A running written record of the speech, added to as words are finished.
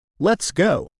Let's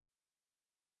go.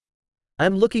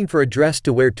 I'm looking for a dress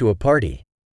to wear to a party.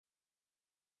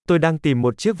 Tôi đang tìm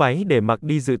một chiếc váy để mặc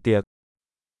đi dự tiệc.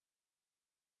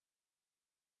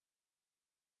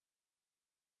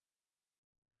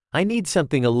 I need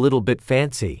something a little bit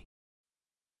fancy.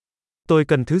 Tôi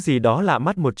cần thứ gì đó lạ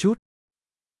mắt một chút.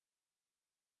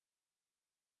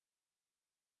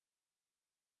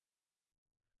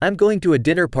 I'm going to a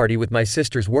dinner party with my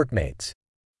sister's workmates.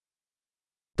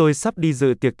 Tôi sắp đi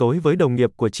dự tiệc tối với đồng nghiệp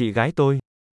của chị gái tôi.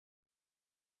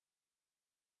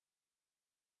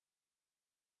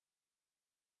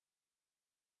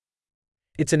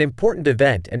 It's an important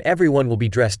event and everyone will be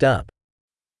dressed up.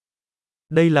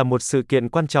 Đây là một sự kiện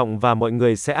quan trọng và mọi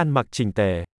người sẽ ăn mặc chỉnh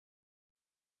tề.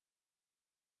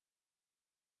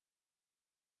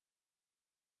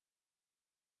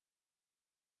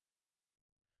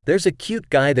 There's a cute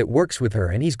guy that works with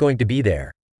her and he's going to be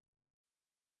there.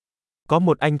 Có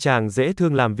một anh chàng dễ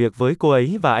thương làm việc với cô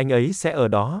ấy và anh ấy sẽ ở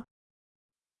đó.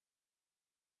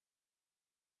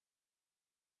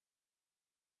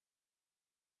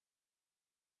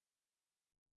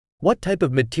 What type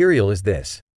of material is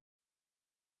this?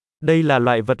 Đây là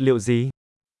loại vật liệu gì?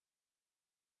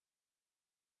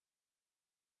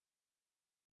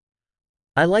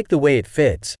 I like the way it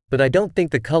fits, but I don't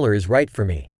think the color is right for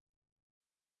me.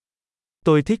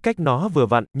 Tôi thích cách nó vừa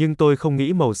vặn, nhưng tôi không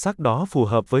nghĩ màu sắc đó phù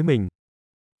hợp với mình.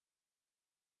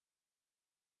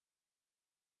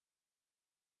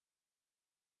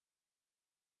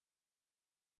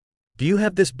 Do you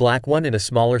have this black one in a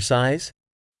smaller size?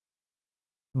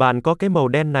 Bạn có cái màu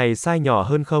đen này size nhỏ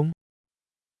hơn không?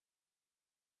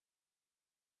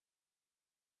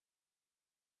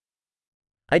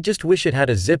 I just wish it had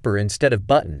a zipper instead of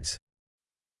buttons.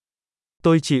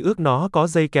 Tôi chỉ ước nó có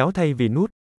dây kéo thay vì nút.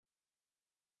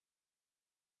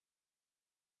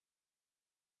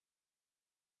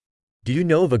 Do you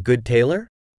know of a good tailor?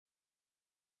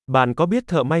 Bạn có biết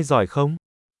thợ may giỏi không?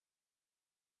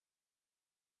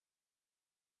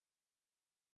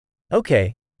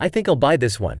 Okay, I think I'll buy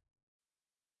this one.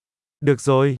 Được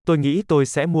rồi, tôi nghĩ tôi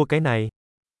sẽ mua cái này.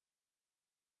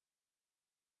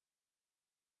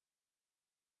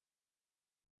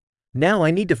 Now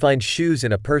I need to find shoes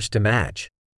and a purse to match.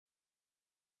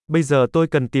 Bây giờ tôi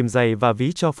cần tìm giày và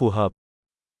ví cho phù hợp.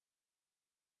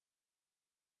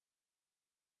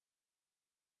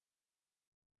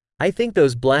 I think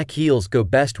those black heels go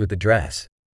best with the dress.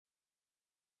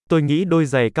 Tôi nghĩ đôi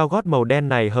giày cao gót màu đen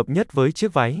này hợp nhất với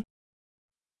chiếc váy.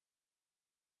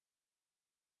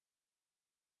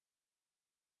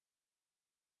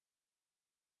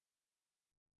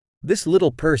 This little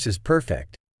purse is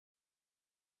perfect.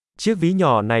 Chiếc ví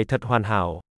nhỏ này thật hoàn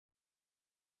hảo.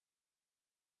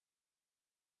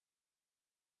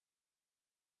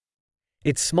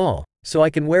 It's small, so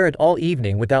I can wear it all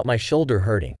evening without my shoulder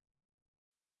hurting.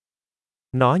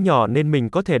 Nó nhỏ nên mình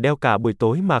có thể đeo cả buổi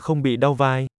tối mà không bị đau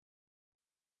vai.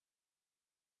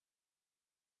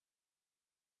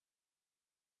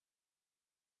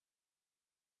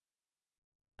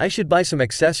 I should buy some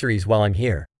accessories while I'm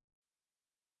here.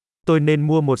 Tôi nên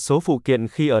mua một số phụ kiện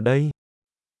khi ở đây.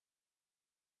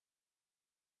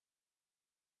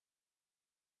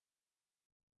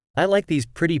 I like these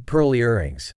pretty pearl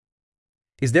earrings.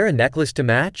 Is there a necklace to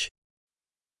match?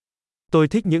 Tôi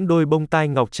thích những đôi bông tai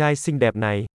ngọc trai xinh đẹp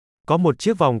này. Có một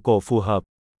chiếc vòng cổ phù hợp.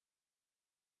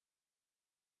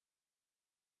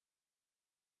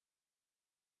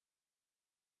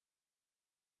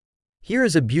 Here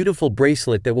is a beautiful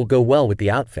bracelet that will go well with the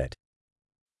outfit.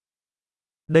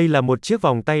 Đây là một chiếc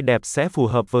vòng tay đẹp sẽ phù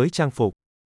hợp với trang phục.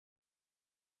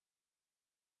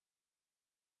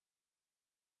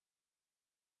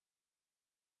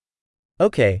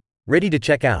 Okay, ready to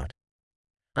check out.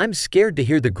 I'm scared to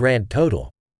hear the grand total.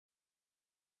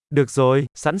 Được rồi,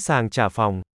 sẵn sàng trả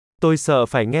phòng. Tôi sợ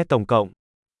phải nghe tổng cộng.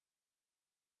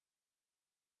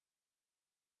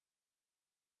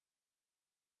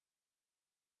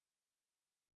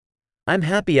 I'm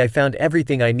happy I found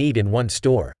everything I need in one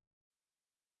store.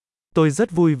 Tôi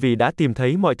rất vui vì đã tìm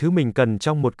thấy mọi thứ mình cần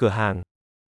trong một cửa hàng.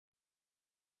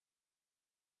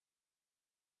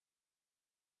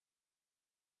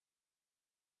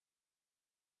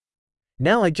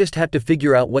 Now I just have to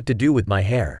figure out what to do with my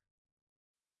hair.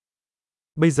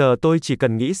 Bây giờ tôi chỉ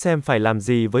cần nghĩ xem phải làm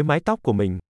gì với mái tóc của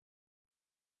mình.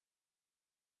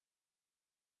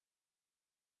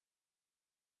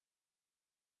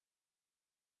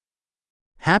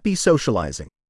 Happy socializing.